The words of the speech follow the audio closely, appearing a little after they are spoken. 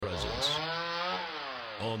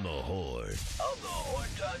On the Horn.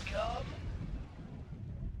 OnTheHorn.com.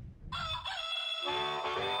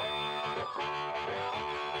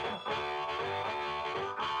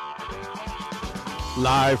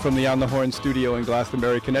 Live from the On the Horn studio in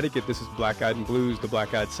Glastonbury, Connecticut, this is Black Eyed and Blues, the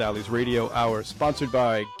Black Eyed Sally's Radio Hour, sponsored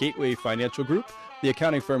by Gateway Financial Group, the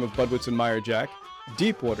accounting firm of Budwitz and Meyer Jack,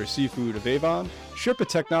 Deepwater Seafood of Avon, Sherpa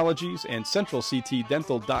Technologies, and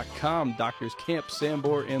CentralCTDental.com, Doctors Camp,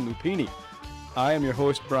 Sambor, and Lupini. I am your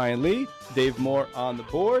host, Brian Lee. Dave Moore on the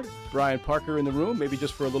board. Brian Parker in the room, maybe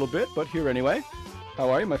just for a little bit, but here anyway. How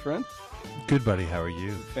are you, my friend? Good, buddy. How are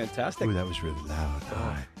you? Fantastic. Ooh, that was really loud.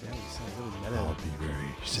 Hi. Yeah, you sound really meta. I'll be very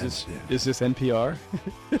sensitive. Is this NPR?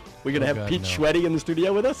 We're going to have God, Pete no. Schweddy in the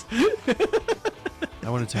studio with us? I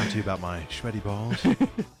want to talk to you about my sweaty balls.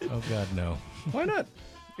 Oh, God, no. Why not?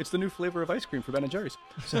 It's the new flavor of ice cream for Ben & Jerry's.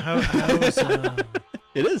 So how's...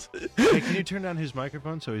 It is. Hey, can you turn down his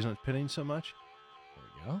microphone so he's not pitting so much?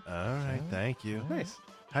 There we go. All right, thank you. Nice.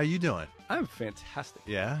 How you doing? I'm fantastic.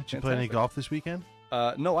 Yeah? Did you play any Fantastic. golf this weekend?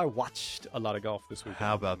 No, I watched a lot of golf this weekend.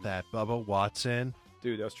 How about that? Bubba Watson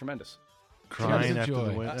Dude, that was tremendous. crying Tears of after the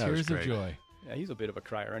joy. win. That was Tears of great. joy. Yeah, he's a bit of a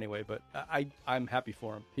crier anyway, but I'm happy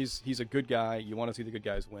for him. He's a good guy. You want to see the good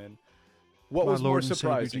guys win. What My was Lord more and Savior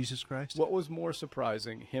surprising? Jesus Christ? What was more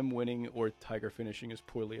surprising, him winning or Tiger finishing as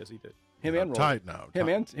poorly as he did? Him and Rory. Tight, no.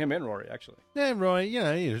 Him and Rory, actually. Yeah, Roy,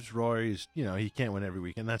 it's Rory's, he can't win every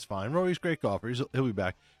weekend. That's fine. Rory's a great golfer. He'll be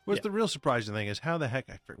back. What's Yeah. the real surprising thing is how the heck,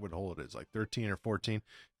 I forget what hole it is, like 13 or 14,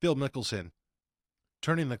 Phil Mickelson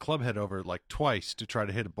turning the club head over like twice to try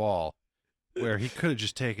to hit a ball where he could have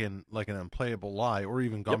just taken like an unplayable lie or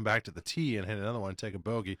even gone back to the tee and hit another one and take a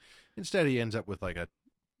bogey. Instead, he ends up with like a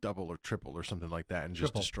double or triple or something like that and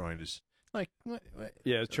just Triple. destroying his, like,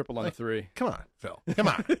 Yeah, it's triple on a Like, three. come on, Phil. Come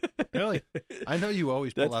on. Really? I know you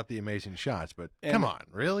always pull That's- out the amazing shots, but And- come on,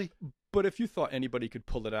 really? But if you thought anybody could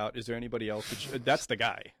pull it out, is there anybody else? That's the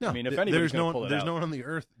guy. I mean, if anybody's there's going no to pull it there's out, no one on the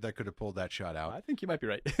earth that could have pulled that shot out. I think you might be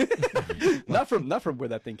right. not from where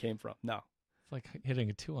that thing came from. No. It's like hitting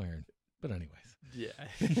a 2-iron. But anyways. Yeah.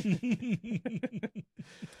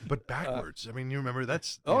 But backwards. I mean, you remember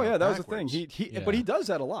that's. Oh you know, yeah, that was the thing. backwards. But he does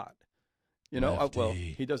that a lot. You know, well,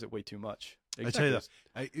 Lefty. he does it way too much. I tell you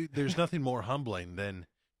Exactly. there's nothing more humbling than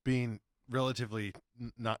being relatively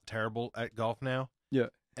not terrible at golf now. Yeah.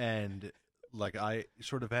 And like I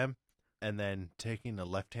sort of am, and then taking a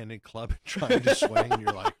left-handed club and trying to swing, and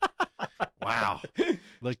you're like, wow,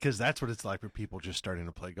 like because that's what it's like for people just starting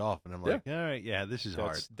to play golf, and I'm like, all right, yeah, this is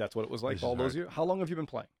hard That's what it was like This all is those hard. years. How long have you been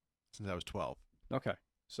playing? since I was 12. Okay,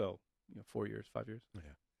 so 4 years, 5 years. Yeah.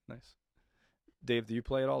 Nice. Dave, do you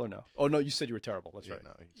play at all or no? Oh no, you said you were terrible. That's Yeah, right.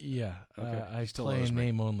 no, Yeah. Okay. I still play owes in me.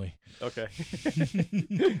 name only. Okay.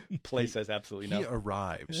 Play says absolutely he no.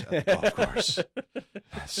 arrives at the golf course.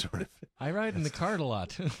 Sort of. I ride in the cart a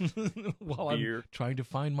lot while Beer. I'm trying to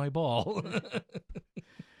find my ball.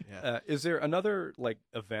 Yeah. Is there another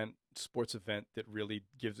sports event that really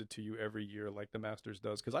gives it to you every year like the Masters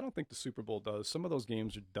does? Because I don't think the Super Bowl does. Some of those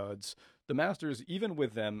games are duds. The Masters, even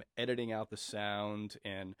with them editing out the sound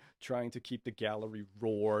and trying to keep the gallery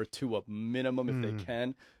roar to a minimum if they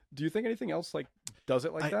can, do you think anything else does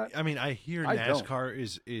it like that? I mean, I hear I don't. NASCAR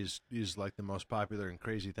is like the most popular and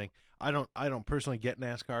crazy thing. I don't personally get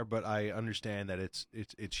NASCAR, but I understand that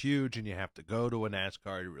it's huge and you have to go to a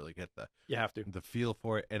NASCAR to really get You have to. the feel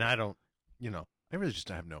for it. And I don't, I really just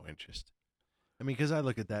have no interest. I mean, because I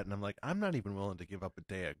look at that and I'm like, I'm not even willing to give up a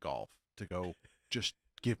day of golf to go just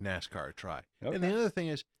give NASCAR a try. Okay. And the other thing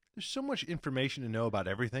is, there's so much information to know about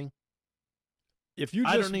everything. If you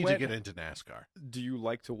just I don't need went, to get into NASCAR. do you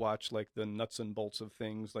like to watch the nuts and bolts of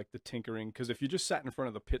things, like the tinkering? Because if you just sat in front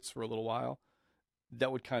of the pits for a little while,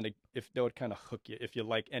 that would kind of hook you if you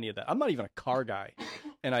like any of that. I'm not even a car guy,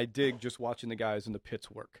 and I dig just watching the guys in the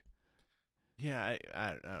pits work. Yeah, I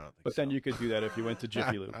don't think But so. then you could do that if you went to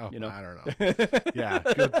Jiffy Lube. Oh, You know, I don't know. Yeah,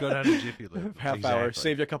 go down to Jiffy Lube. half hour, Exactly.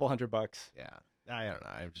 save you a couple $100. Yeah, I don't know.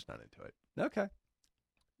 I'm just not into it. Okay.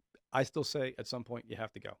 I still say at some point you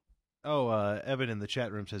have to go. Oh, Evan in the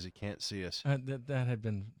chat room says he can't see us. That had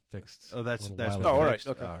been fixed. Oh, that's a little that's while what Oh, all ago. right, fixed.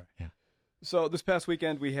 okay. All right. Yeah. So this past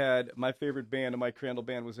weekend we had my favorite band, the Mike Crandall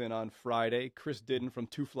Band, was in on Friday. Chris Didden from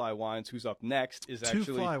Two Fly Wines, who's up next, is Two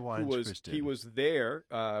actually Fly Wines, who was Chris he Didden. was there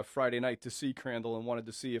Friday night to see Crandall and wanted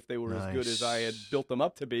to see if they were as good as I had Nice. built them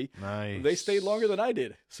up to be. Nice. They stayed longer than I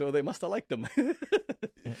did, so they must have liked them.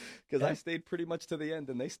 Because I stayed pretty much to the end,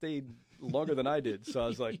 and they stayed longer than I did. So I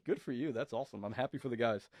was like, good for you. That's awesome. I'm happy for the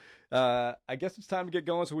guys. I guess it's time to get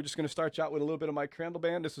going, so we're just going to start you out with a little bit of Mike Crandall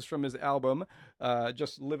Band. This is from his album,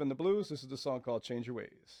 Just Living the Blues. This is the song called Change Your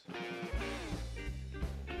Ways.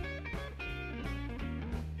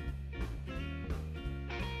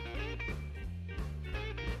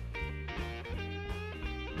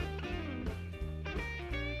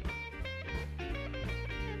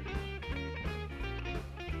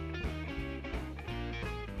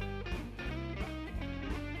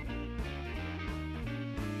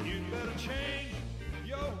 change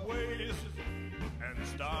your ways and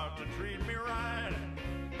start to treat me right,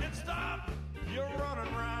 and stop your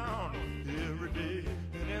running around every day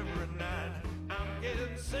and every night. I'm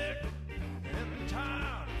getting sick and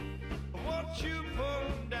tired of what you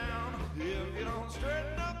put down. If you don't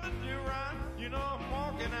straighten up and do right, you know I'm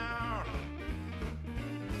walking out.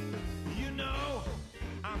 You know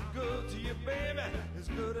I'm good to you, baby, as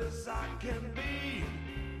good as I can be,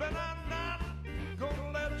 but I'm not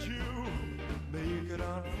gonna let you make it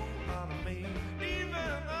a fool out of me. Even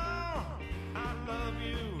though I love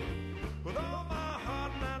you with all my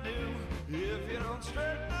heart, and I do. If you don't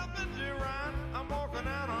straighten up and do right, I'm walking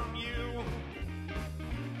out on you.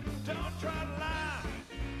 Don't try to lie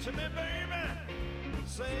to me, baby,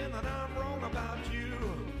 saying that I'm wrong about you,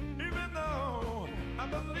 even though I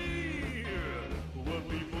believe what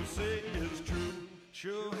people say is true.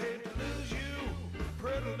 Sure hate to lose you,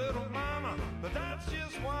 pretty little mama, but that's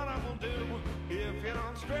just what I will do. If you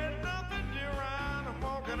don't straighten up and do right, I'm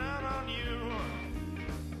walking out on you.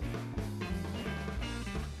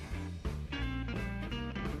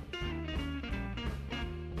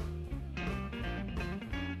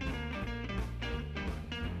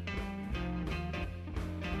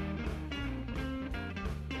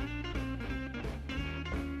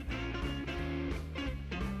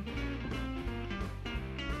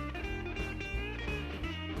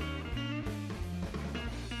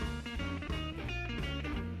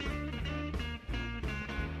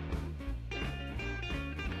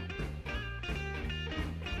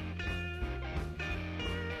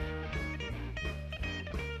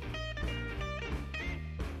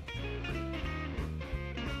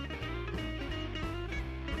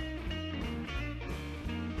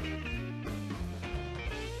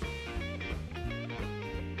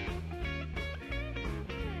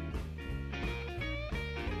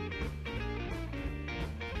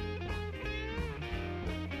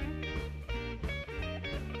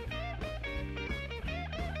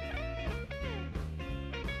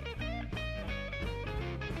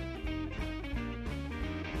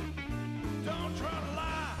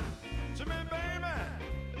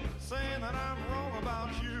 Saying that I'm wrong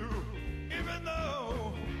about you, even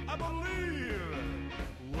though I believe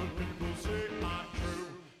what people say are true.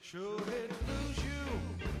 Sure hate to lose you,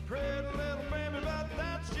 pretty little baby, but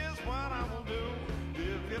that's just what I will do.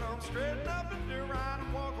 If you don't straighten up and do right,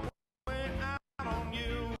 and walk away out on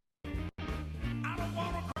you. I don't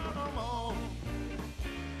wanna cry no more.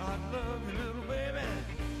 I love you, little baby.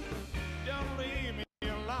 Don't leave me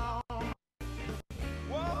alone.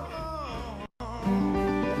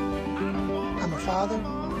 I'm a father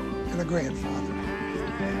and a grandfather.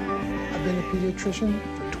 I've been a pediatrician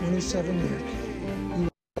for 27 years.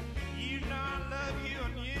 You know I love you,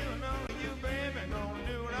 and you know you, baby, gonna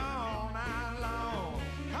do it all night long.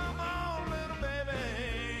 Come on, little baby.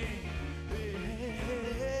 Hey, hey, hey,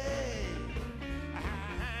 hey.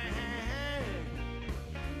 Hey, hey, hey.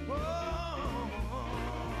 Whoa,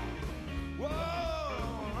 whoa,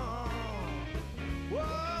 whoa.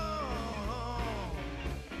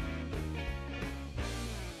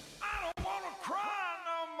 I don't wanna cry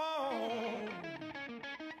no more.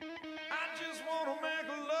 I just wanna make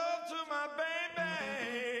love to my baby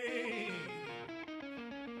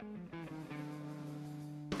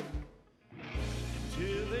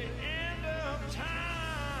till the end of time.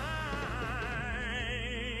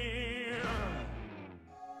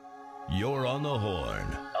 You're on the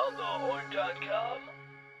horn. OnTheHorn.com.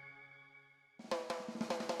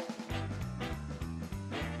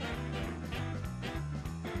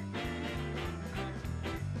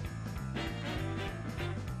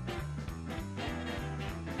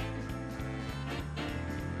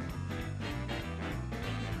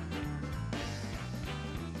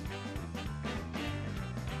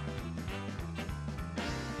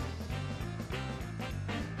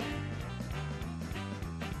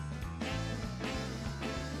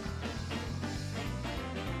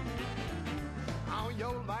 All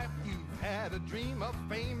your life you've had a dream of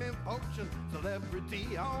fame and fortune,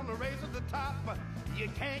 celebrity on the race to the top. You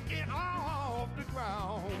can't get off the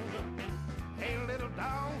ground. Hey, little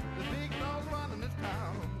dog, the big dog's running this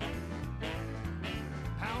town.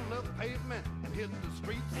 Pound up pavement and hit the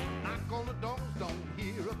streets. Knock on the doors, don't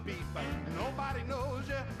hear a beep. Nobody knows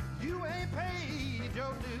you, you ain't paid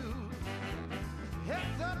your dues.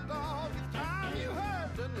 Heads up, dog, it's time you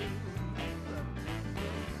heard the news.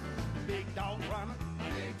 Big dog running,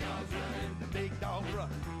 big dog's running, the big dog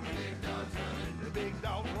running, big dog's running, the big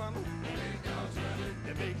dog running, big dog's running,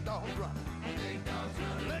 the big dog running, big dog's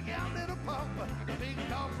running. Look out, little pup, the big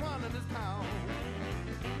dog's running this town.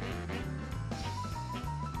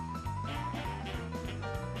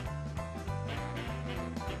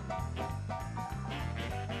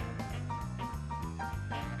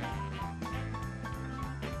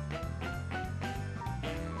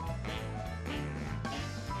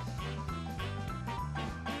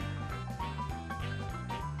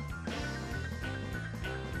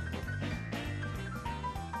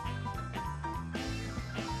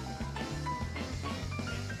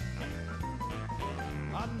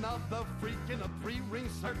 another freak in a three-ring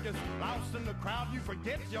circus. Lost in the crowd, you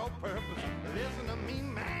forget your purpose. Listen to me,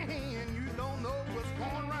 man, you don't know what's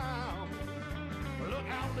going round. Look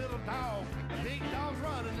out, little dog, the big dog's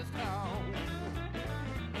running this town.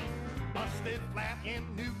 Busted flat in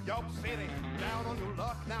New York City, down on your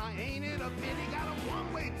luck, now ain't it a pity? Got a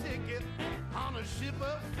one-way ticket on a ship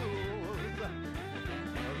of fools.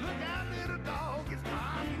 Look out, little dog, it's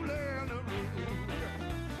time you learn the rules.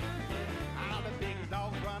 Ah, the big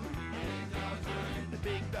dog's running, the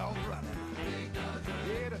big dog's running,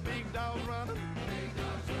 yeah, the big dog's running,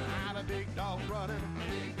 ah, the big dog's running.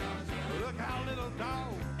 Look out, little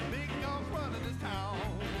dog, the big dog's running this town.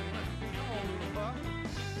 Come on, little buck.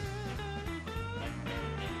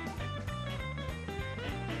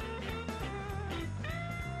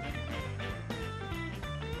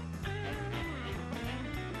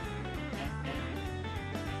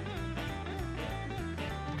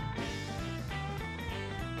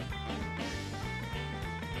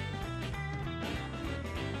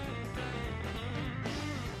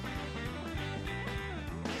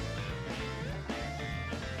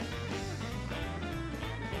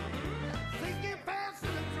 Sinking fast in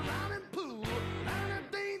a surrounding pool, learning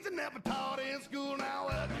things you never taught in school. Now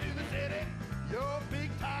welcome to the city, you're big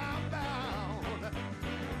time bound.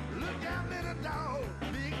 Look out, little dog,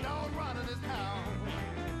 big dog running this town.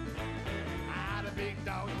 Ah, the big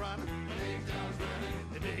dog's running,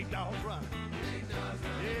 the big dog's running,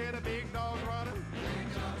 yeah, the big dog's running,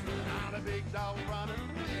 ah, the big dog's running.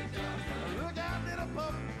 Look out, little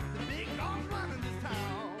pup, the big dog's running this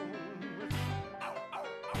town. Ow, ow,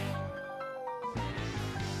 ow.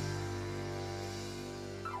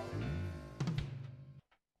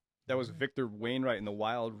 That was Victor Wainwright and the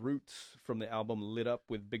Wild Roots from the album Lit Up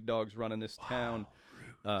with Big Dogs Running This Town.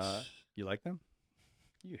 You like them?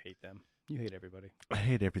 You hate them. You hate everybody. I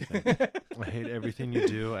hate everything. I hate everything you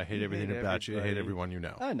do. I hate everything about you. I hate everyone you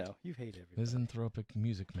know. I know. You hate everybody. Misanthropic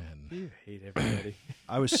music man. You hate everybody.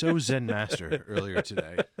 I was so Zen master earlier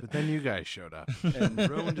today, but then you guys showed up and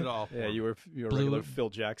ruined it all. Yeah, me. you were Blue- regular Phil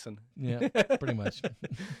Jackson. Yeah, pretty much.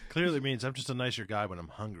 Clearly means I'm just a nicer guy when I'm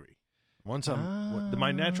hungry. Once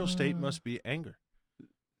my natural state must be anger.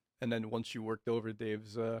 And then once you worked over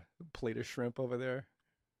Dave's plate of shrimp over there.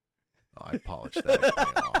 Oh, I polished that thing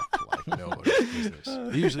off like nobody's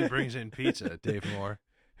business. He usually brings in pizza, Dave Moore,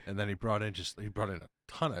 and then he brought in a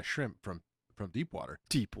ton of shrimp from Deepwater.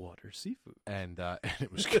 Deepwater seafood. And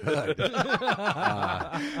it was good.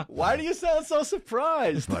 Why do you sound so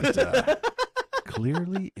surprised? But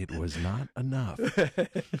clearly it was not enough.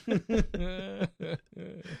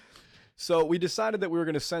 So we decided that we were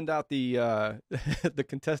going to send out the the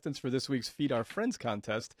contestants for this week's Feed Our Friends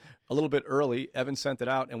contest a little bit early. Evan sent it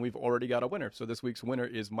out, and we've already got a winner. So this week's winner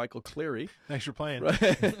is Michael Cleary. Thanks for playing.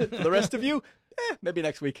 The rest of you, maybe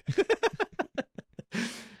next week.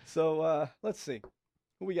 So let's see.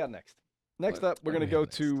 Who we got next? Next up, we're going to go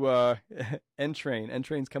to N-Train.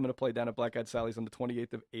 N-Train's coming to play down at Black Eyed Sally's on the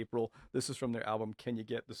 28th of April. This is from their album, Can You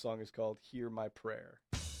Get? The song is called Hear My Prayer.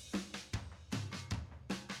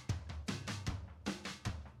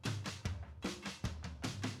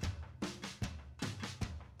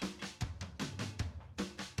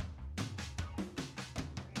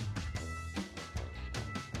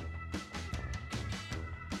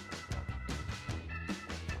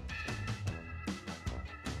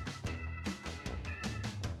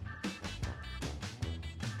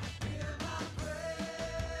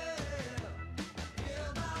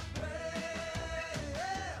 Hear my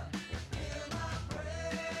prayer,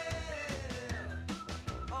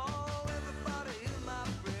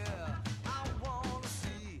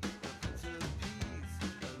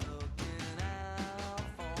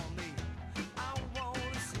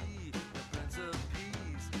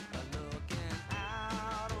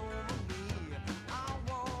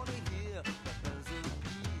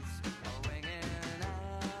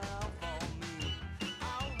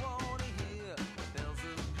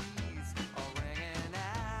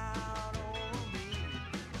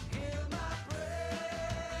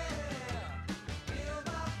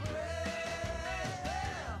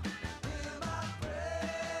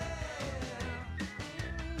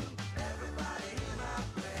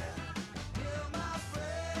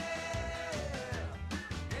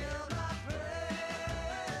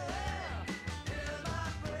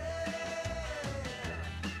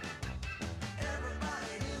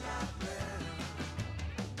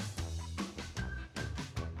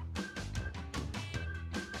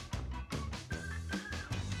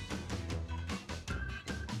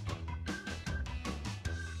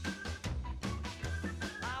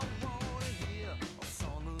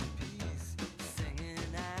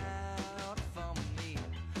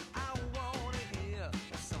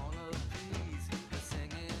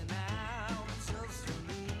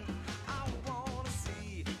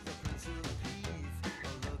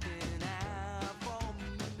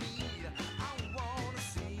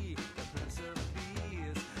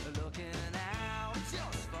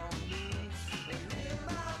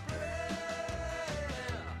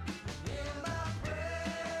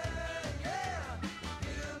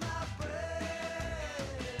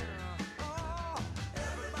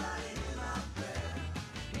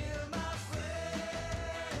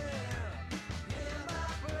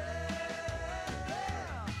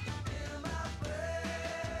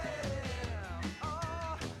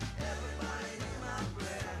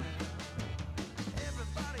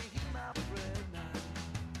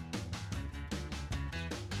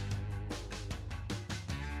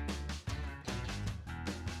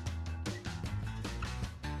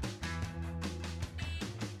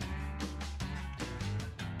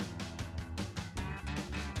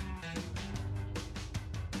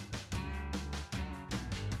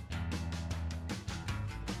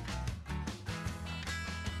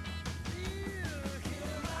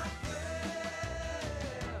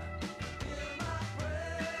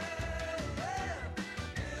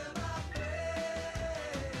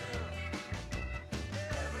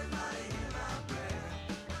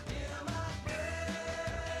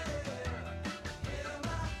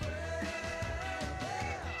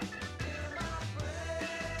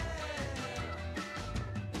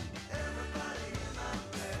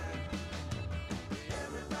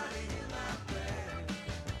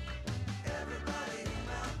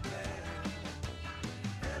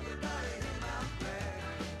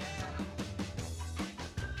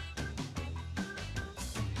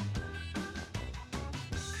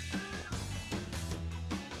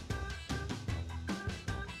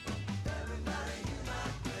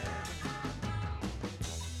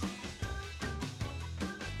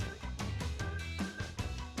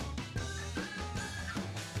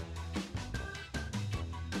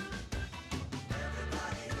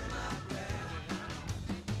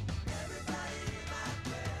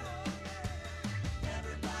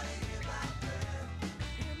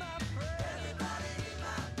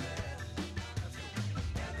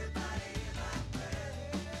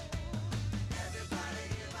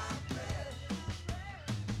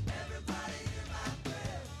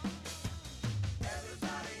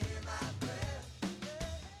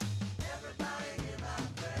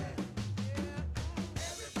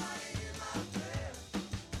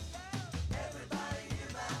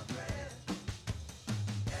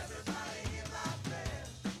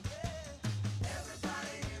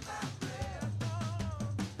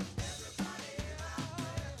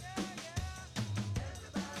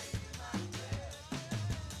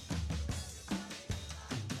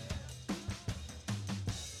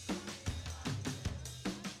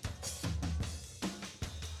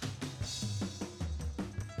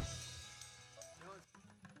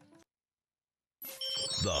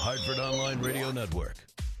 The Hartford Online Radio Network.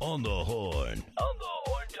 On the Horn. On the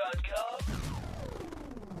Horn.com.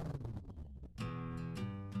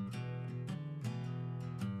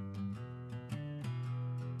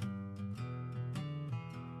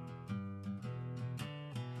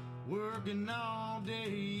 Working all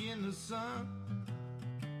day in the sun.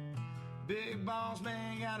 Big boss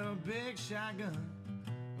man got a big shotgun.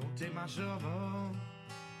 Gonna take my shovel.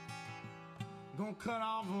 Gonna cut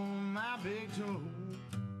off on my big toe.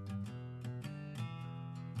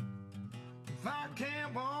 If I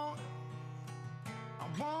can't walk, I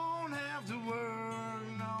won't have to work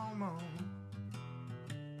no more.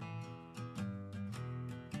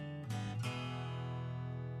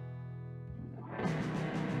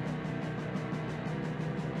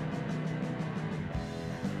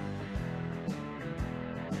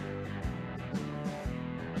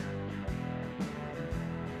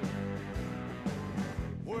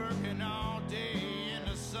 Working all day in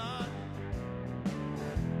the sun.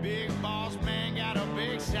 Big boss man got a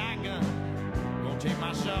big shotgun. Gonna take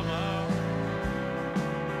my shovel.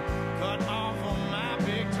 Cut off on my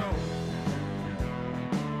big toe.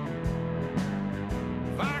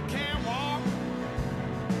 If I can't walk,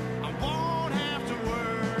 I won't have to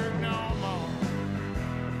work no more.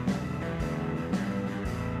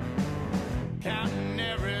 Counting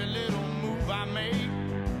every little move I make.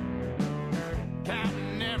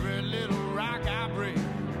 Counting every little rock I break.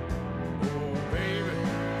 Oh, baby,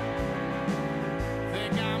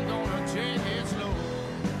 think I'm gonna take it slow.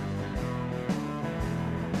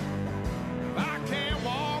 If I can't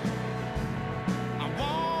walk, I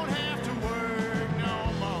won't have to work no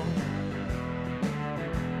more.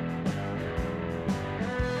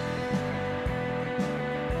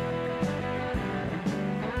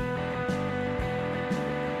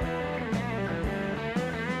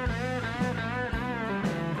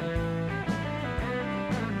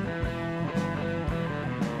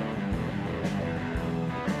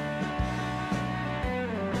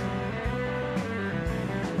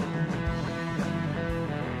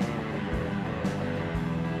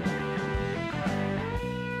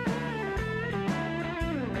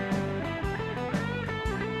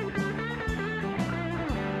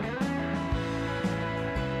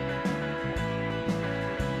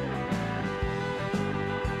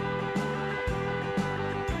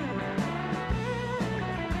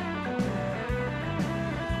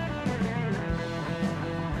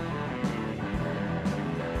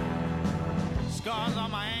 Scars on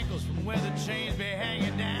my ankles from where the chains be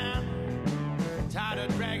hanging down. Tired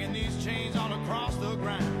of dragging these chains all across the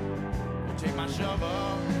ground. Gonna take my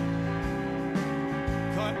shovel.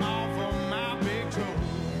 Cut off on my big toe.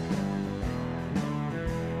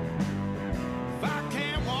 If I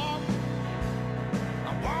can't walk,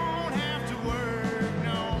 I won't have to work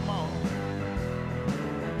no more.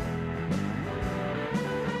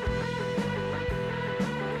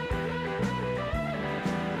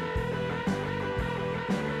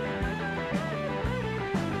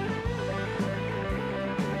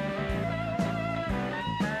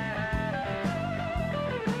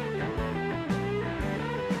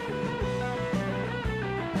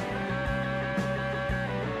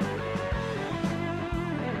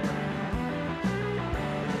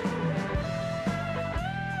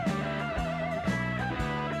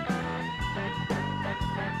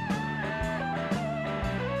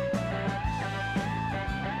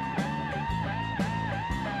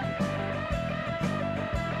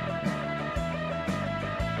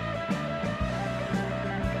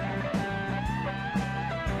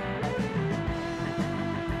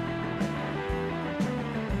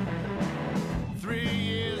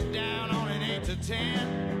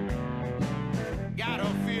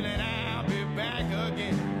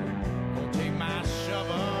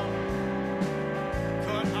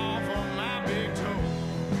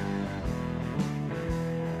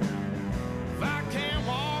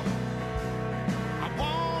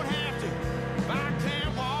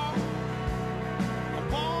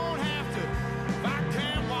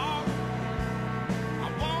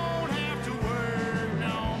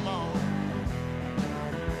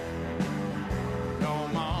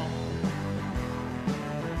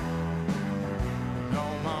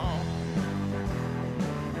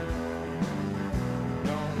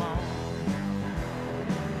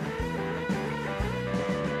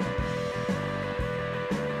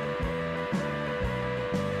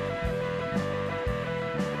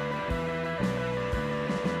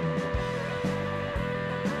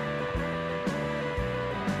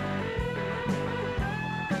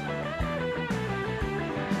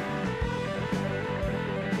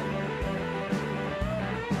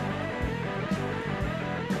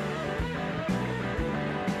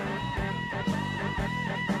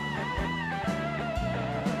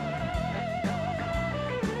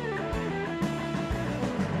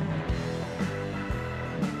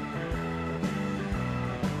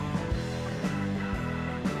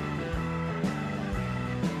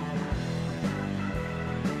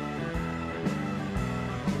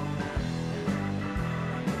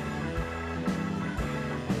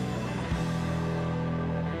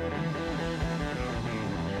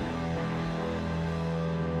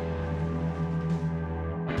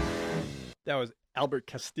 That was Albert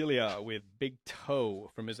Castilla with Big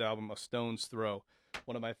Toe from his album A Stone's Throw.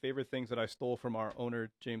 One of my favorite things that I stole from our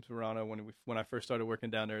owner, James Morano, when I first started working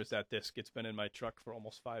down there is that disc. It's been in my truck for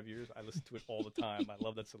almost 5 years. I listen to it all the time. I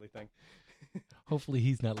love that silly thing. Hopefully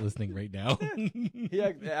he's not listening right now.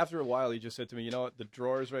 After a while, he just said to me, you know what, the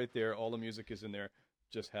drawer is right there. All the music is in there.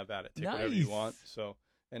 Just have at it. Take whatever you Nice. want. So,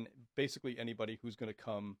 and basically anybody who's going to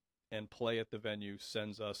come and play at the venue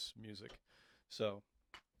sends us music. So,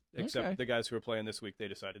 except Okay. the guys who are playing this week, they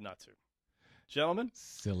decided not to. Gentlemen,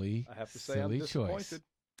 Silly. I have to say I'm silly disappointed. choice.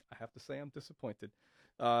 I have to say I'm disappointed.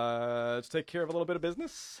 Let's take care of a little bit of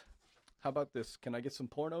business. How about this? Can I get some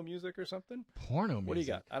porno music or something? Porno music. What do you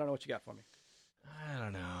got? I don't know what you got for me. I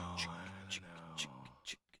don't know.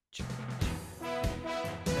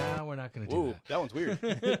 No, we're not going to do Whoa, that one's weird.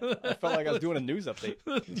 I felt like I was doing a news update.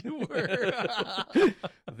 that.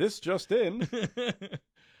 This just in.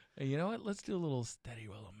 Hey, you know what? Let's do a little Steady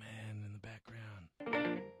Willow Man in the background.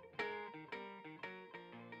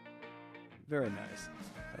 Very nice.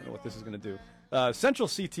 I don't know what this is going to do.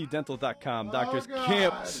 CentralCTDental.com. Doctors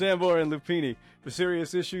Camp, Sambor, and Lupini. For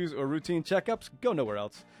serious issues or routine checkups, go nowhere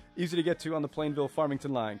else. Easy to get to on the Plainville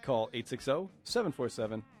Farmington line. Call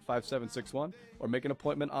 860-747-5761 or make an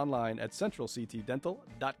appointment online at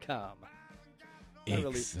CentralCTDental.com.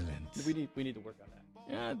 Excellent. We need to work on that.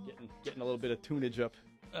 Yeah. Getting a little bit of tunage up.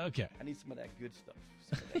 Okay. I need some of that good stuff.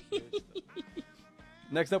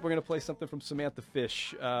 Next up, we're going to play something from Samantha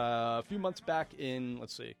Fish. A few months back in,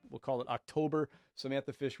 let's see, we'll call it October,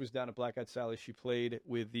 Samantha Fish was down at Black Eyed Sally. She played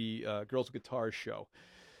with the Girls with Guitars show.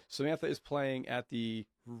 Samantha is playing at the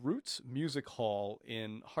Roots Music Hall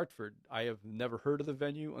in Hartford. I have never heard of the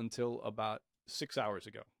venue until about 6 hours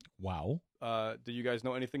ago. Wow. Do you guys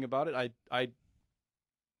know anything about it? I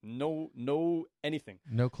know anything.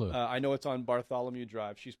 No clue. I know it's on Bartholomew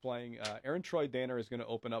Drive. She's playing. Erin Troy Danner is going to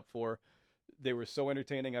open up for. They were so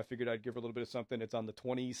entertaining, I figured I'd give her a little bit of something. It's on the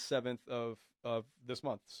 27th of this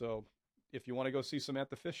month. So if you want to go see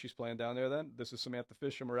Samantha Fish, she's playing down there then. This is Samantha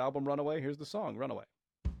Fish from her album Runaway. Here's the song, Runaway.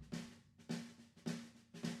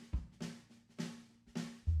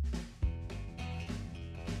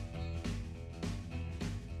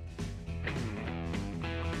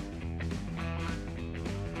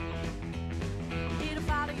 It'll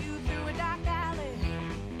follow you through a dark alley,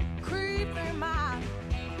 creep through mine.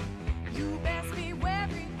 You best be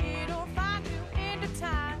wary, it'll find you in the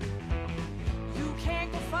time. You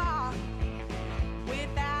can't go far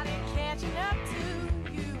without it catching up to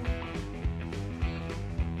you.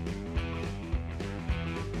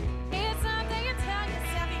 It's something you tell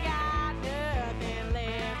yourself you got nothing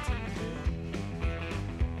left to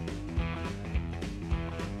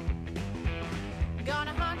do.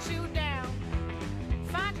 Gonna hunt you down,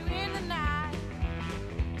 find you in the night.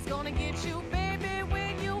 It's gonna get you, baby,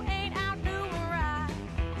 when you ain't out doing right.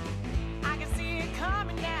 I can see it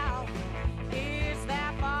coming now. It's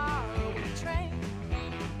that far away train.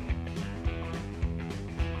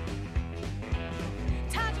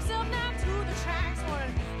 Tied yourself now to the tracks,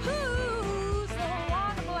 wondering who's the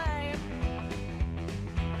one to blame.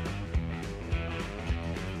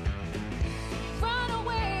 Run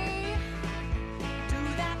away, do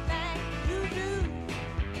that thing you do.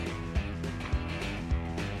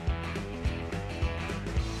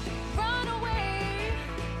 Run away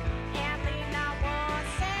and leave not one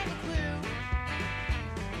single clue.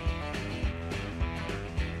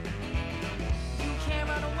 You can't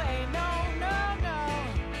run away, no, no, no.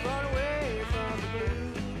 Run away from the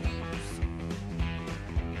blues.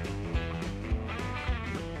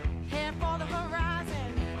 Head for the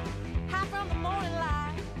horizon, high from the morning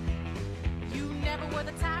light. You never were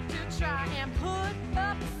the type to try and put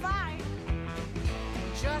up a fight.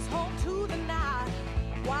 Just hold to the night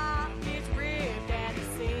while it's ripped at the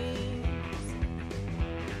seams.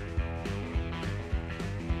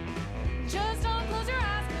 Just don't close your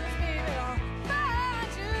eyes, 'cause baby, I'll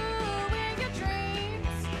find you in your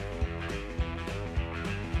dreams.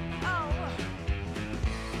 Oh,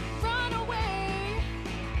 run away,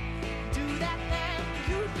 do that thing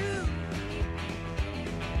you do.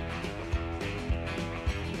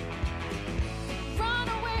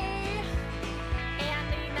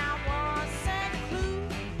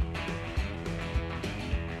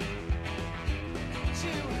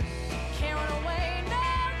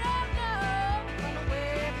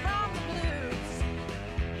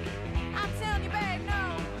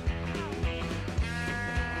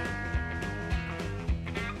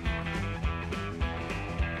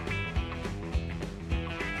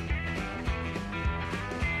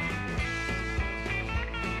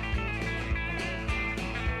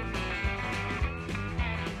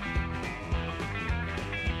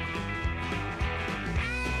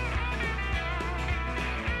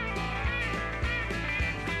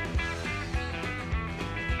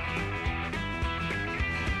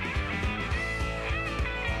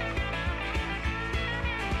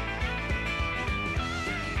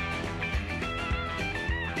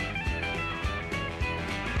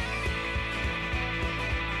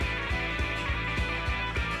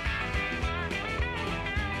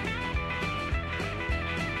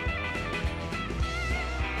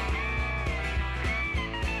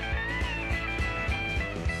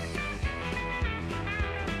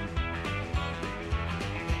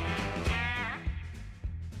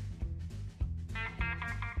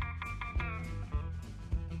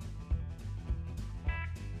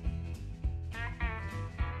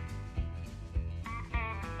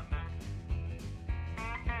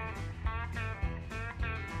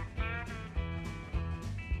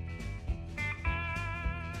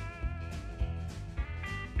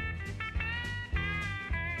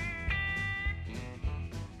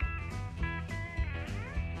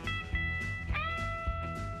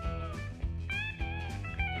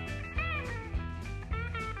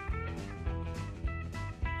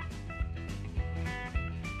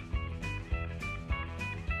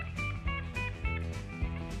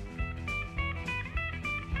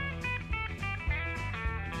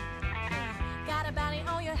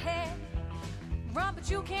 ahead. Run, but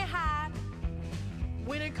you can't hide.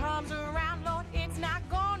 When it comes around, Lord, it's not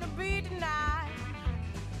gonna be denied.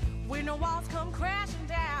 When the walls come crashing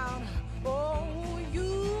down, oh,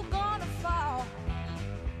 you gonna fall.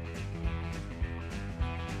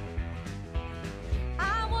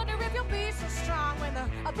 I wonder if you'll be so strong when the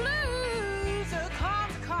blues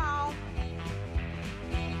comes to call.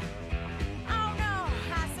 Oh no,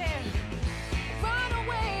 I said, run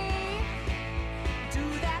away, do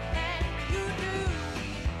that thing you do.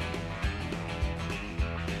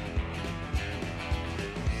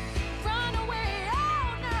 Run away, oh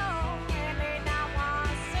no, and lay not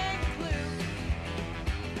one single clue.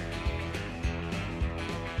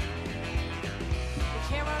 You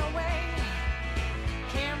can't run away,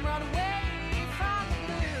 can't run away from the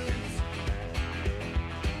blues.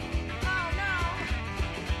 Oh no,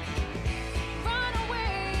 run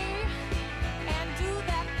away and do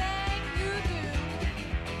that thing you do.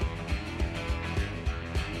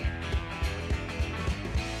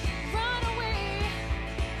 Run away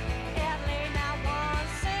and lay not one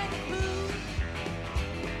single clue.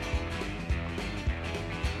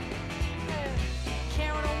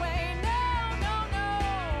 Can't run away, no, no, no,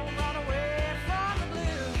 run away from the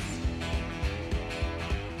blues.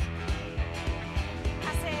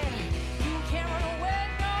 I said, you can't run away,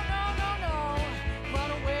 no, no, no, no, run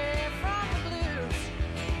away from the blues.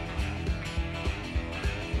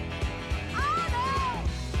 Oh no,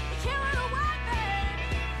 you can't run away, babe,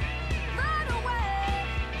 run away.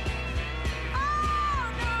 Oh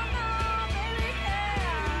no, no, baby,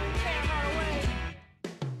 yeah, can't run away.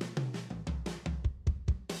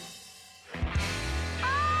 Oh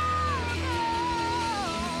no,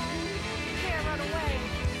 can't run away.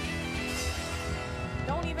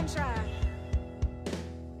 Don't even try.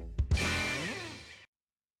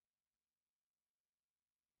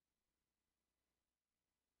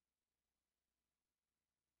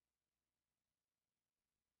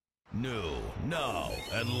 New, now,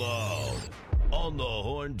 and loud.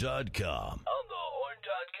 OnTheHorn.com.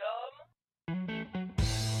 OnTheHorn.com.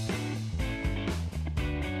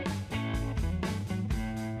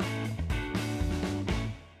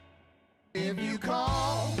 If you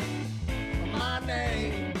call my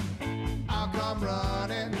name, I'll come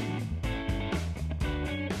running.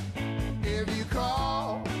 If you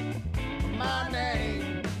call my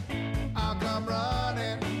name, I'll come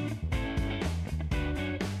running.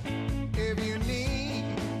 If you need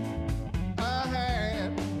a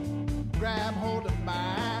hand, grab hold of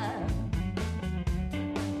mine.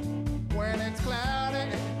 When it's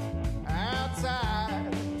cloudy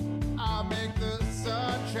outside, I'll make the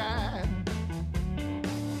sun shine.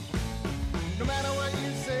 No matter what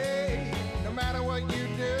you say, no matter what you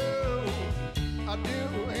do, I'll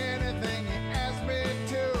do anything you ask me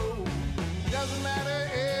to. Doesn't matter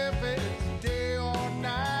if it's day or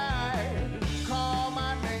night. Call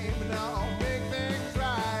my name and I'll make things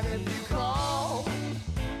right. If you call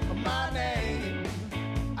my name,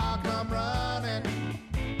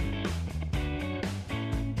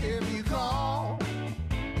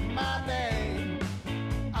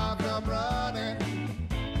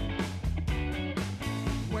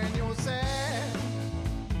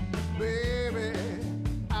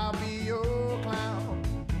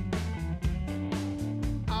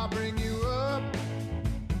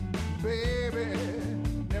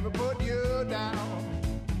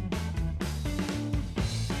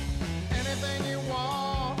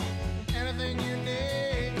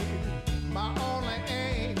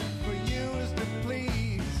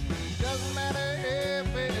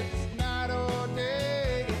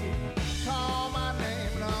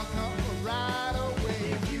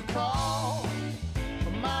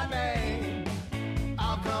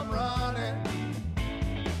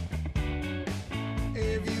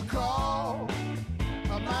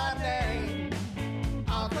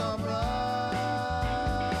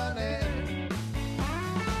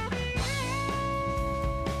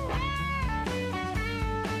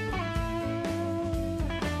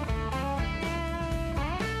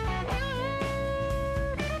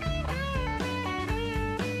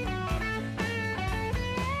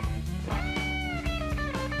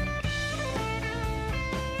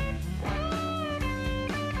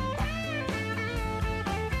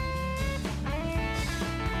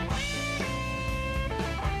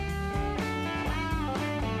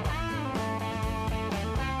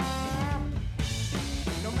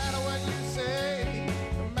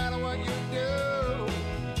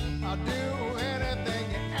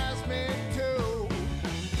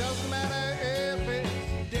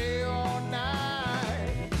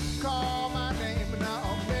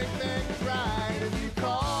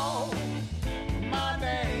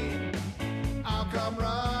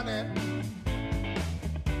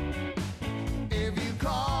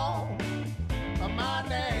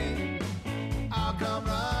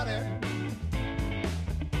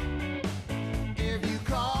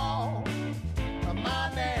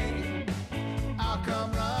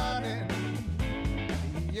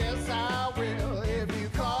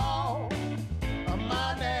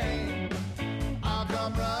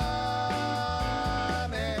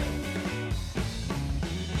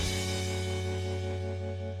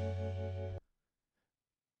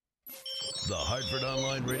 Hartford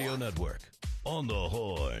Online Radio Network. On the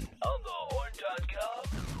Horn. On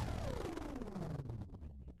thehorn.com.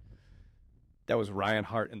 That was Ryan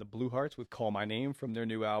Hart and the Blue Hearts with Call My Name from their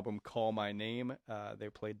new album, Call My Name. They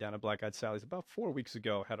played down at Black Eyed Sally's about 4 weeks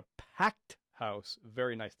ago. Had a packed house.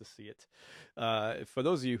 Very nice to see it. For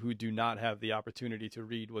those of you who do not have the opportunity to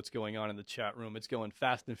read what's going on in the chat room, it's going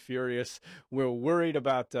fast and furious. We're worried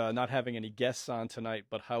about not having any guests on tonight.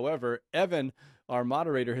 But however, Evan, our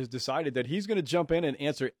moderator, has decided that he's going to jump in and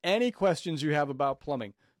answer any questions you have about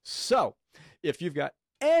plumbing. So if you've got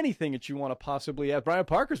anything that you want to possibly ask, Brian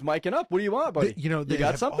Parker's micing up. What do you want, buddy? You you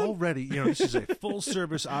got something? Already, this is a full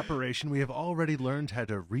service operation. We have already learned how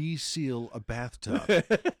to reseal a bathtub.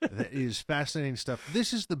 That is fascinating stuff.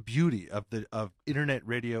 This is the beauty of internet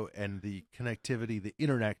radio and the connectivity, the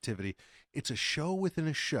interactivity. It's a show within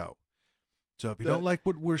a show. So if you don't like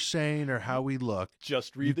what we're saying or how we look,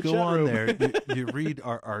 just read you the go chat on room. there. You read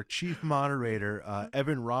our chief moderator,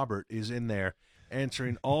 Evan Robert, is in there,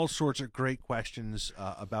 answering all sorts of great questions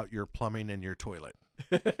about your plumbing and your toilet.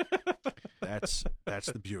 That's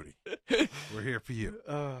the beauty. We're here for you.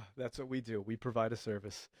 That's what we do. We provide a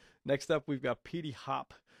service. Next up, we've got Petey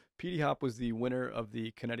Hop. Petey Hop was the winner of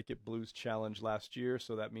the Connecticut Blues Challenge last year,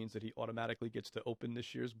 so that means that he automatically gets to open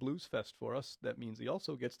this year's Blues Fest for us. That means he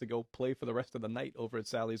also gets to go play for the rest of the night over at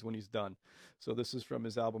Sally's when he's done. So this is from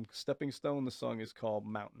his album Stepping Stone. The song is called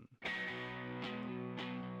Mountain.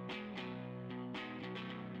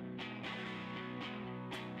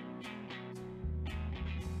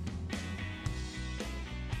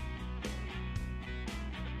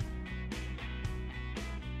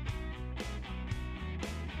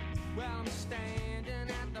 Well, I'm standing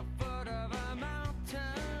at the foot of a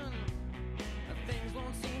mountain. Things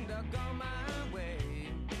won't seem to go my way.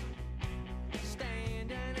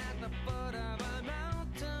 Standing at the foot of a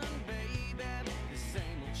mountain, baby. The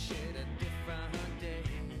same old shit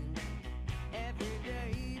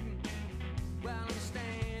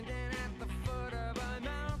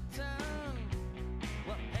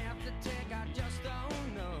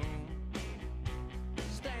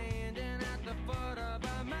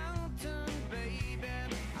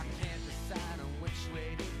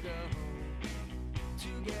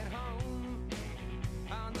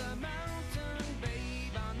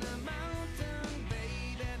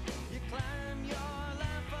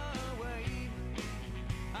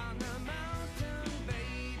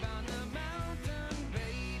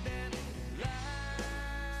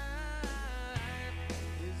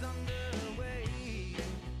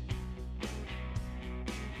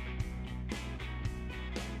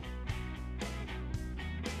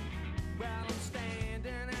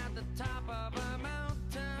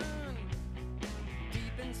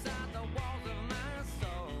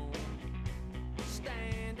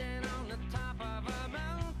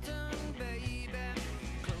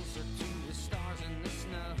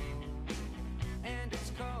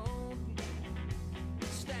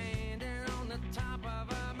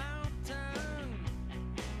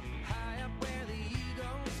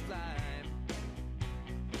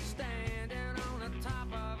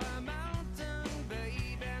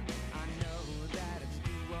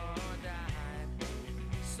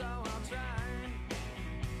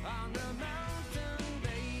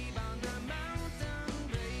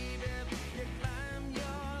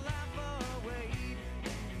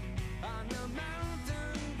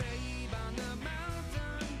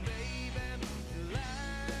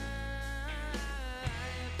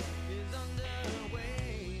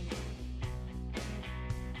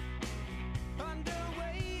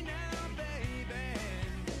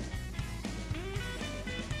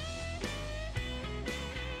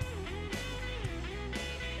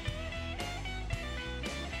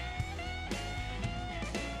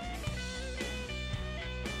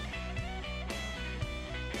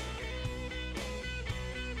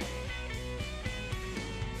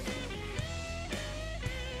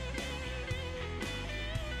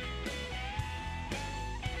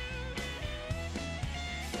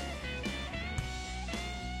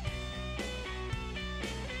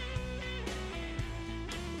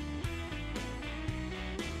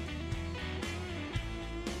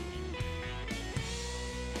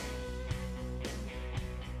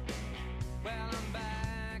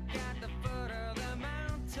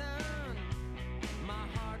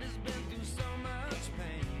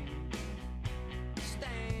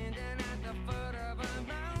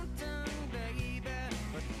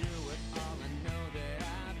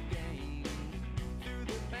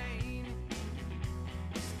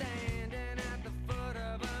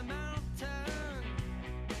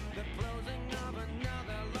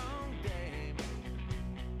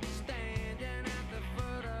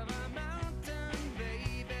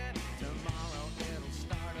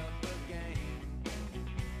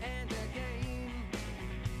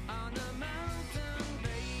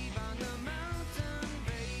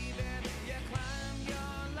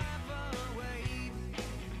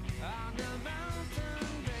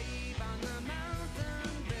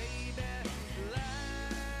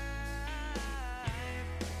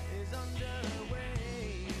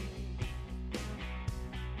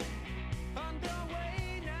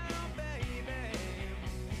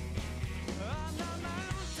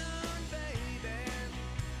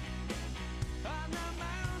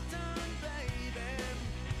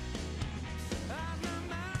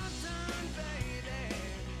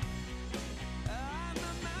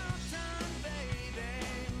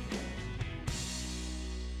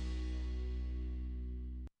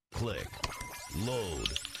Click, load,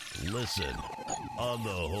 listen on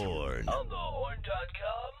the Horn. On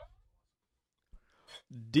thehorn.com.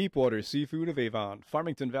 Deepwater Seafood of Avon,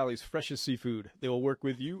 Farmington Valley's freshest seafood. They will work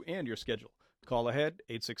with you and your schedule. Call ahead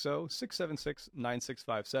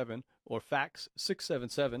 860-676-9657 or fax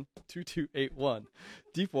 677-2281.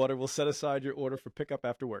 Deepwater will set aside your order for pickup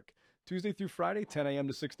after work. Tuesday through Friday, 10 a.m.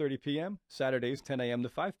 to 6:30 p.m. Saturdays, 10 a.m. to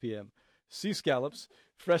 5 p.m. Sea scallops,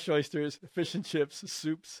 fresh oysters, fish and chips,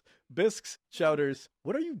 soups, bisques, chowders.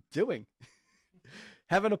 What are you doing?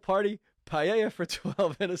 Having a party? Paella for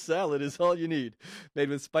 12 and a salad is all you need. Made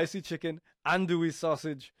with spicy chicken, andouille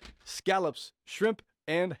sausage, scallops, shrimp,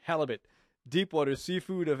 and halibut. Deepwater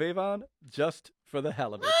Seafood of Avon, just for the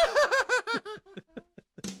halibut.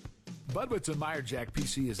 Budwitz and Meyer Jack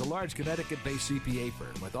PC is a large Connecticut-based CPA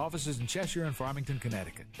firm with offices in Cheshire and Farmington,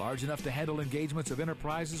 Connecticut. Large enough to handle engagements of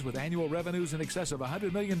enterprises with annual revenues in excess of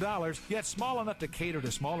 $100 million, yet small enough to cater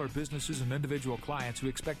to smaller businesses and individual clients who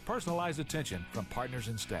expect personalized attention from partners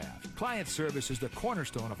and staff. Client service is the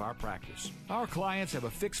cornerstone of our practice. Our clients have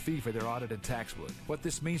a fixed fee for their audit and tax work. What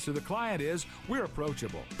this means to the client is we're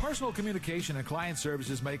approachable. Personal communication and client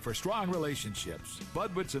services make for strong relationships.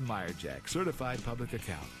 Budwitz and Meyer Jack, certified public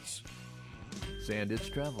accountants.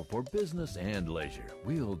 Sanditch Travel for business and leisure.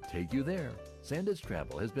 We'll take you there. Sanditch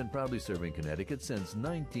Travel has been proudly serving Connecticut since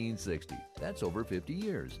 1960. That's over 50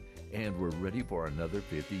 years. And we're ready for another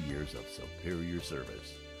 50 years of superior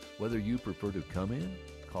service. Whether you prefer to come in,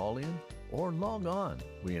 call in, or log on,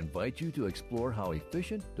 we invite you to explore how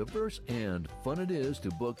efficient, diverse, and fun it is to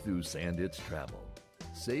book through Sanditch Travel.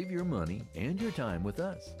 Save your money and your time with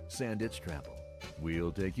us. Sanditch Travel.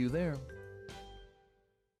 We'll take you there.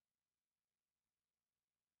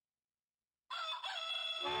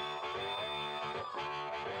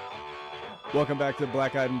 Welcome back to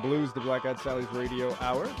Black Eyed and Blues, the Black Eyed Sally's Radio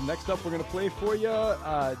Hour. Next up, we're going to play for you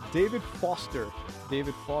David Foster.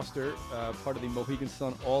 David Foster, part of the Mohegan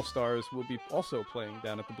Sun All-Stars, will be also playing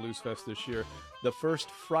down at the Blues Fest this year. The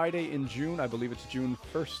first Friday in June, I believe it's June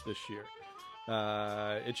 1st this year.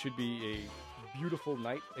 It should be a beautiful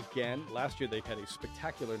night again. Last year they had a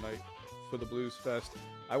spectacular night for the Blues Fest.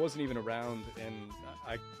 I wasn't even around, and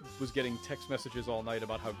I was getting text messages all night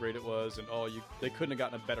about how great it was, and they couldn't have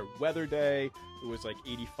gotten a better weather day. It was like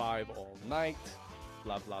 85 all night,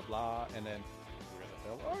 blah blah blah, and then where the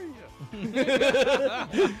hell are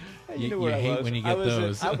you? You know where I hate was. when you get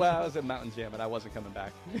those. I was at Mountain Jam, and I wasn't coming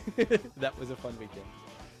back. That was a fun weekend.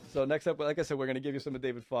 So next up, like I said, we're going to give you some of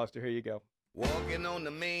David Foster. Here you go. Walking on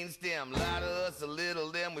the main stem, lot of us, a little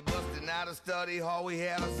them. We busting out of study hall, we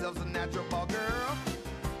had ourselves a natural ball girl.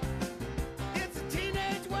 It's a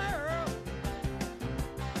teenage world.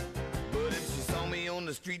 But if she saw me on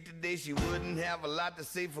the street today, she wouldn't have a lot to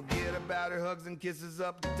say. Forget about her hugs and kisses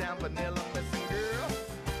up the town, vanilla missing girl.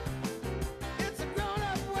 It's a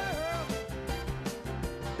grown-up world.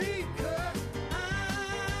 Because I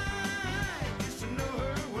used to know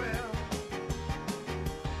her well.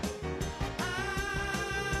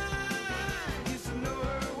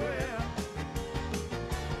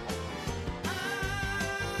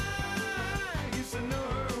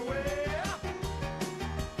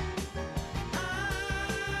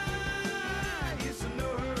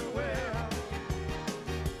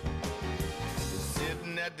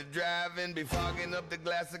 Driving, be fogging up the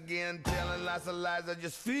glass again, telling lots of lies. I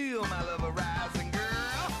just feel my love arising,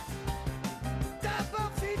 girl. Top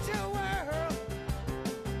of feature world.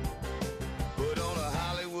 But on a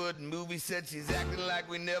Hollywood movie set, she's acting like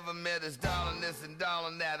we never met. It's darling this and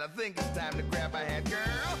darling that. I think it's time to grab my hand,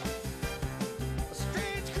 girl. A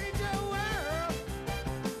strange creature world.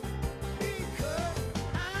 Because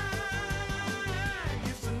I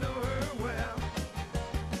used to know her well.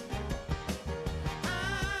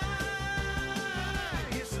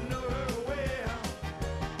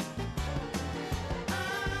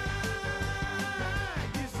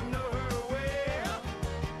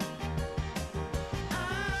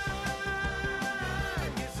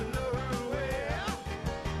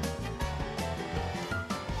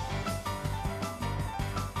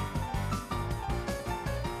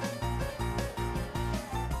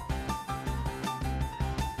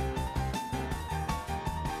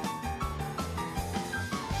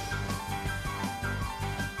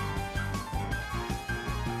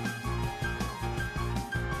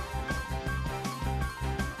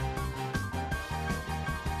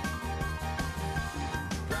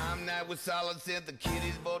 With solid scent, the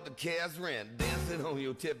kiddies bought the cash rent. Dancing on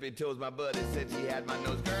your tippy toes, my buddy said she had my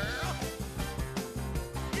nose. Girl,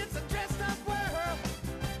 it's a dressed up world.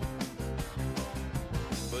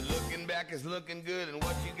 But looking back back is looking good, and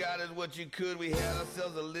what you got is what you could. We had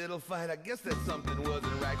ourselves a little fight. I guess that something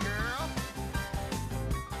wasn't right, girl.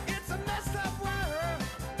 It's a messed up world,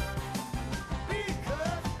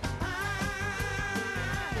 because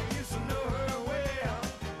I used to know her well.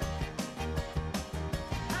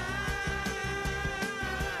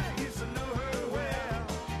 I used to know her well. I used to know her well.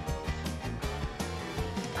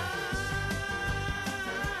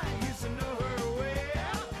 I used to know her well.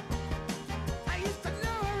 I used to know her real well. I used to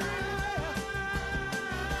know her well.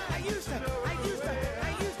 I used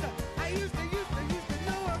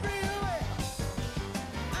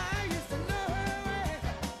to know her real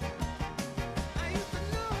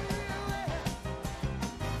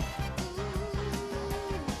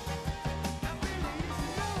well. I really used to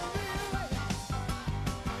know her real well.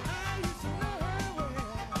 I used to know her well.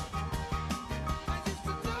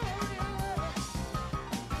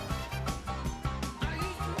 I used to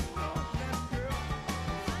know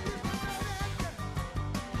her real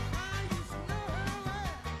well.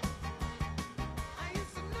 I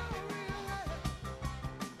used to know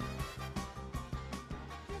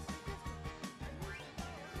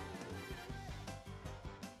that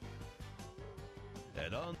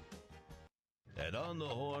girl. And on the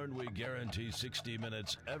Horn, we guarantee 60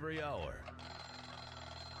 minutes every hour,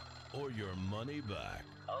 or your money back.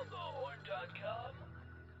 OnTheHorn.com.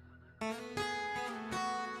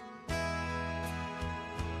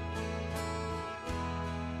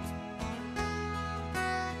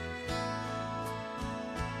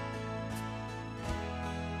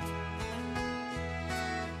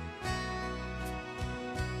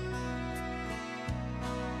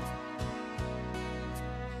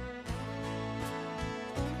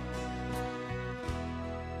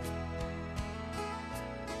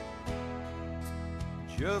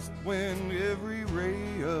 Just when every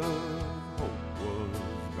ray of hope was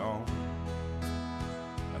gone,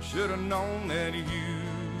 I should have known that you'd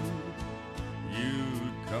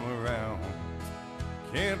come around.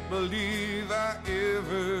 Can't believe I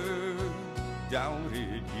ever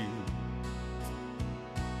doubted you.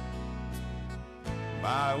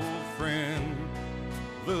 My old friend,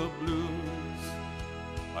 the blues,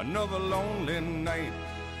 another lonely night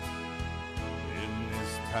in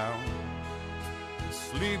this town.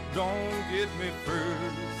 Sleep don't get me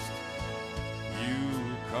first, you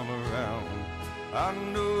come around. I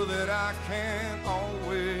know that I can't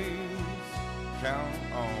always count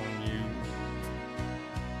on you.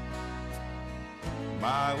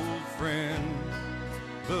 My old friend,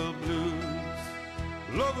 the blues,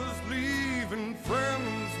 lovers leave and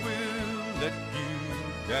friends will let you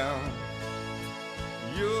down.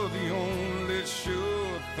 You're the only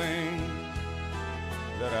sure thing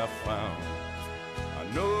that I found. I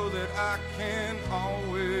know that I can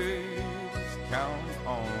always count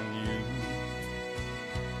on you.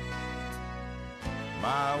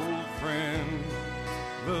 My old friend,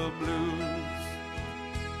 the blues.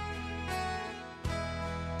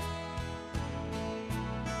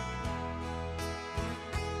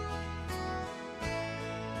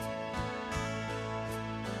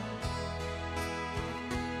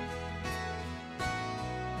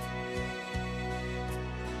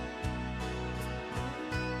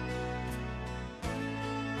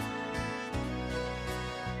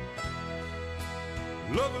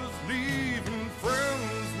 Lovers leave and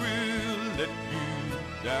friends will let you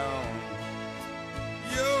down.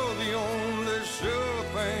 You're the only sure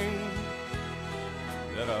thing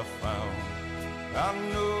that I found. I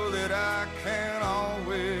know that I can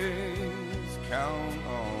always count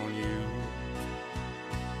on you.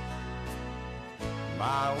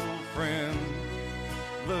 My old friend,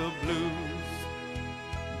 the blues,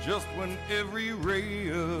 just when every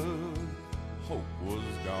ray of hope was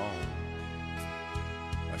gone.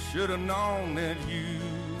 I should have known that you'd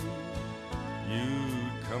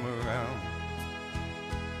come around.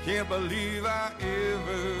 Can't believe I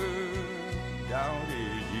ever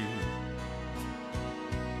doubted you.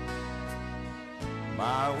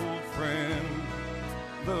 My old friend,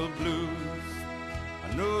 the blues,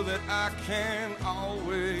 I know that I can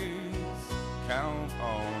always count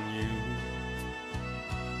on you.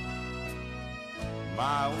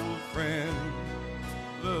 My old friend,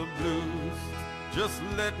 the blues, just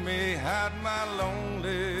let me hide my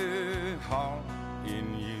lonely heart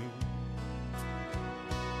in you.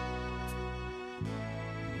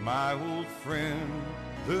 My old friend,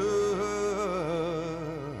 the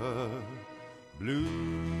blues.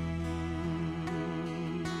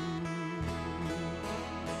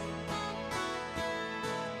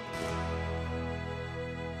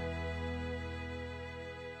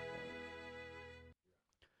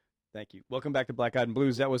 Thank you. Welcome back to Black Eyed and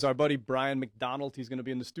Blues. That was our buddy Brian McDonald. He's going to be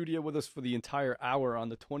in the studio with us for the entire hour on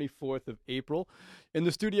the 24th of April. In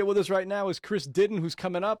the studio with us right now is Chris Didden, who's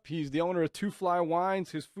coming up. He's the owner of Two Fly Wines.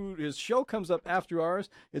 His show comes up after ours.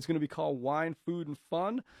 It's going to be called Wine, Food, and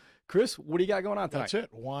Fun. Chris, what do you got going on tonight? That's it.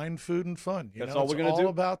 Wine, food, and fun. That's all we're going to do? All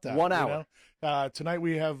about that. 1 hour. Tonight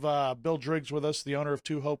we have Bill Driggs with us, the owner of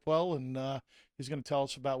Two Hopewell, and he's going to tell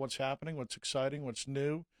us about what's happening, what's exciting, what's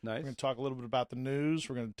new. Nice. We're going to talk a little bit about the news.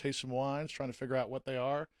 We're going to taste some wines, trying to figure out what they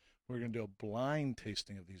are. We're going to do a blind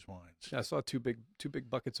tasting of these wines. Yeah, I saw two big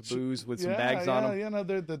buckets of booze with some bags on them. Yeah, no,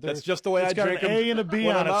 that's just the way I drink them. It's got an A and a B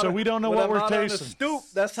on it, so we don't know what we're tasting. Stoop,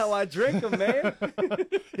 that's how I drink them, man.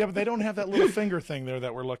 Yeah, but they don't have that little finger thing there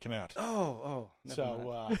that we're looking at. Oh.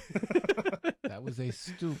 So that was a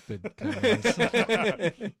stupid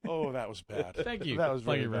comment. Oh, that was bad. Thank you. That was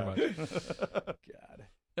Thank very you very bad. God.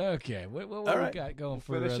 Okay, what we got going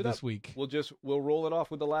for this week? We'll roll it off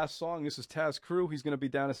with the last song. This is Taz Crew. He's going to be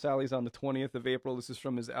down at Sally's on the 20th of April. This is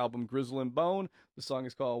from his album Grizzle and Bone. The song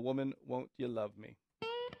is called Woman, Won't You Love Me?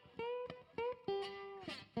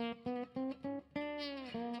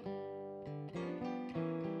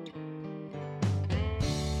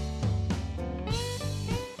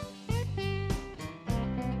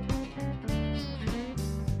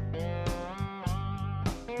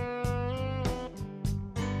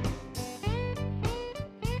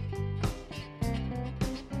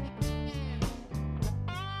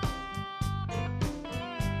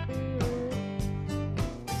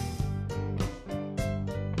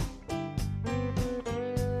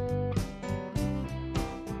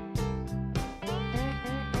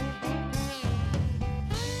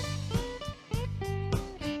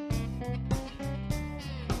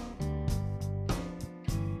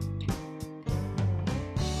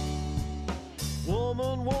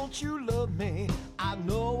 Woman, won't you love me? I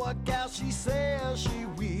know what gal she says she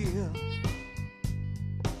will.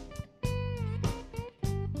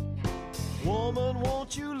 Woman,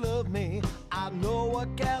 won't you love me? I know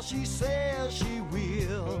what gal she says she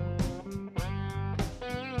will.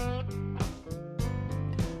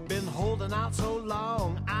 Been holding out so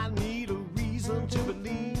long, I need a reason to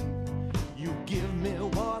believe. You give me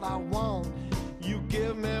what I want, you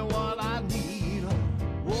give me what I need.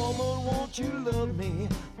 Woman, won't you love me?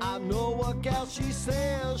 I know what gal she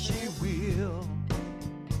says she will.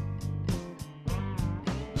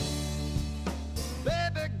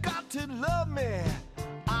 Baby, got to love me.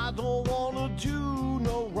 I don't wanna do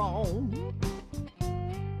no wrong.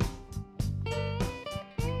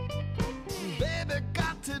 Baby,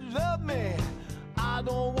 got to love me. I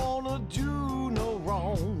don't wanna do no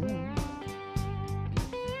wrong.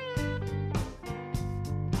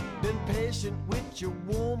 Been patient with your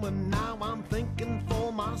woman, now I'm thinking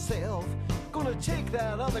for myself. Gonna take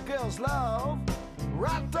that other girl's love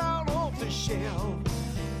right down off the shelf.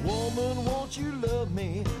 Woman, won't you love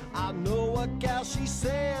me? I know what gal she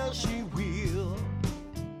says she will.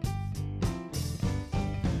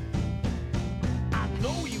 I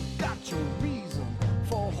know you got your reason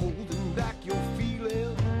for holding back your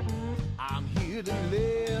feeling. I'm here to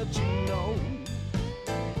let you know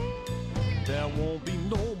there won't be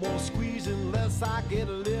no more squeezing unless I get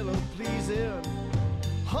a little pleasing.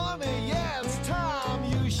 Honey, yeah, it's time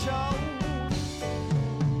you show.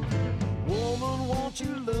 Woman, won't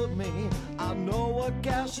you love me? I know what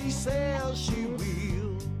gal she says she will.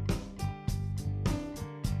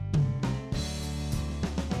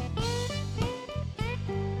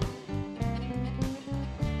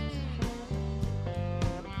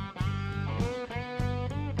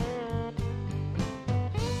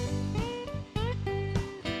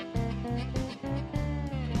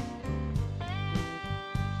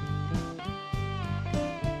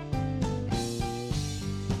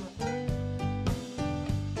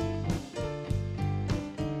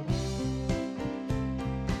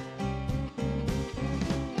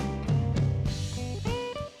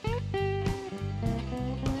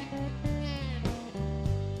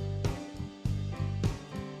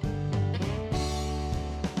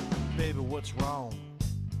 Baby, what's wrong?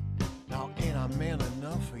 Now ain't I man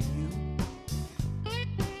enough for you?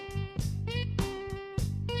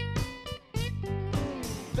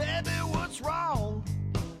 Baby, what's wrong?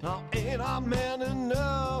 Now ain't I man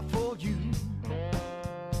enough for you?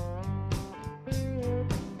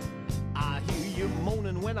 I hear you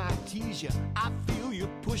moaning when I tease you. I feel you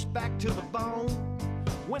pushed back to the bone.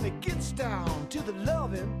 When it gets down to the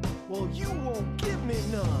loving, well, you won't give me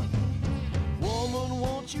none. Woman,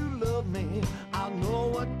 won't you love me? I know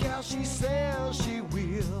what gal she says she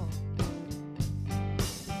will.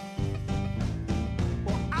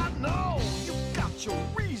 Well, I know you got your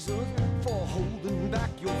reasons for holding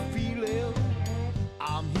back your feelings.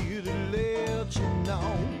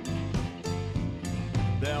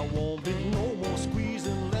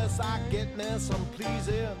 sweetness I'm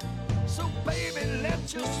pleasing. So baby,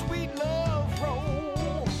 let your sweet love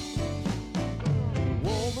roll.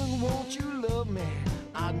 Woman, won't you love me?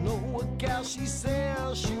 I know a gal, she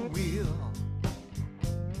says she will.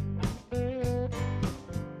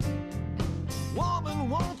 Woman,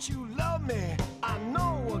 won't you love me? I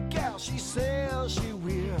know a gal, she says she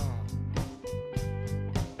will.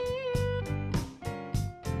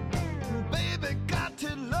 Baby, got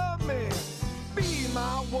to love me, be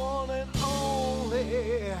my one and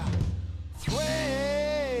only thread.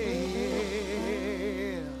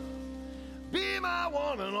 Be my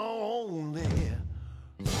one and only.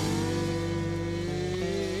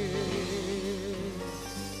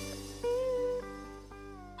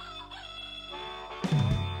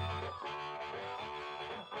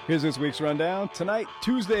 Here's this week's rundown. Tonight,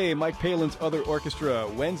 Tuesday, Mike Palin's Other Orchestra.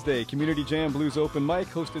 Wednesday, Community Jam Blues Open Mic,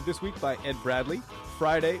 hosted this week by Ed Bradley.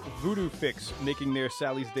 Friday, Voodoo Fix, making their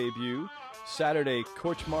Sally's debut. Saturday,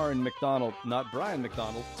 Korchmar and McDonald. Not Brian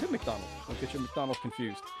McDonald, Tim McDonald. Don't get your McDonald's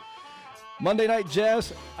confused. Monday Night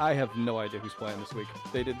Jazz. I have no idea who's playing this week.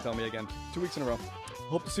 They didn't tell me again. 2 weeks in a row.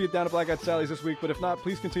 Hope to see you down at Black Eyed Sally's this week, but if not,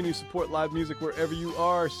 please continue to support live music wherever you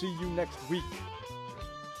are. See you next week.